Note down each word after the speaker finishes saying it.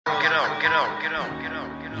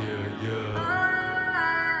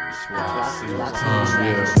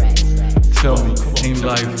Tell me, ain't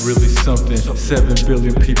life really something? 7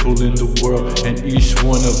 billion people in the world, and each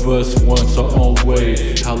one of us wants our own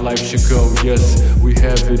way. How life should go, yes, we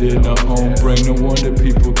have it in our own brain. No wonder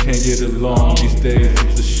people can't get along these days,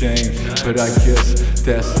 it's a shame. But I guess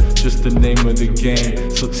that's just the name of the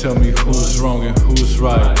game. So tell me who's wrong and who's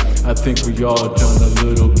right. I think we all done a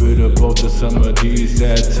little bit of both of some of these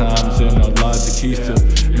sad times in our lives. The keys to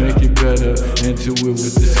make it better, and do it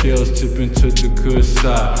with the scales tipping to the good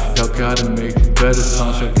side. Y'all gotta make better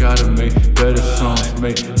songs, y'all gotta make better songs,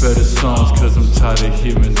 make better songs, cause I'm tired of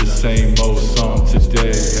hearing the same old song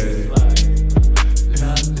today.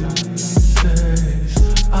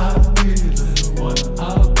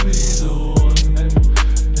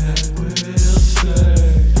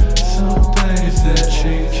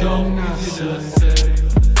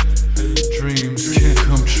 Dreams can't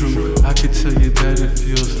come true. I can tell you that it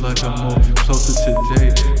feels like I'm more closer today.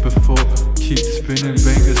 Before keep spinning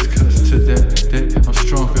bangers, cause to that day I'm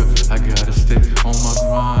stronger. I gotta stay on my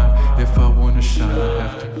grind. If I wanna shine, I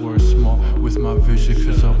have to work small with my vision,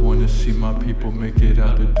 cause I wanna see my people make it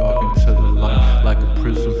out the dark into the light. Like a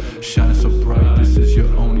prism shining so bright, this is your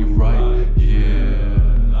only right.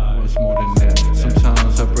 Yeah, it's more than that.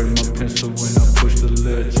 Sometimes I break my pencil when I push the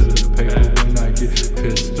lead to the paper. When I get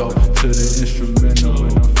pissed off to the instrumental,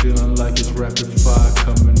 when I'm feeling like it's rapid fire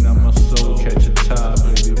coming out my soul. Catch a tide,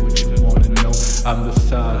 baby, what you wanna know? I'm the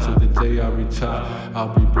side till the day I retire. I'll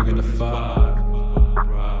be bringing the fire.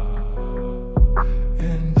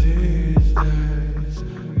 In these days,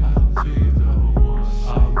 I'll be the one.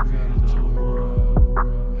 I'll be the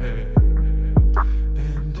one. Hey.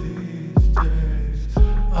 In these days,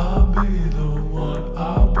 I'll be the one.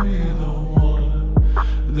 I'll be the one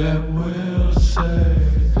that will say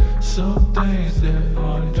some things that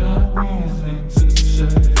are not easy to say.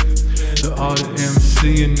 The art of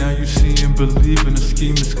MC, and now you see and believe in the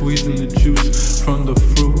scheme and squeezing the juice from the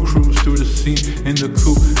fruit. Cruise through the scene in the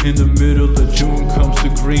coupe. In the middle of June comes the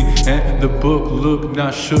green and the book. Look,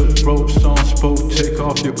 not shook, broke, song spoke. Take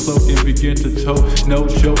off your cloak and begin to tote. No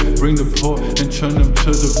joke, bring the poor and turn them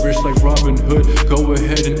to the rich like Robin Hood. Go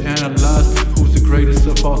ahead and analyze who's the greatest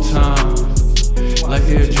of all time. Like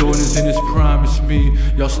Air Jordan's in his prime, it's me.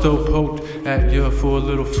 Y'all still poked at ya for a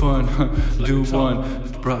little fun. Do one,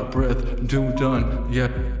 brought breath, do done, yeah.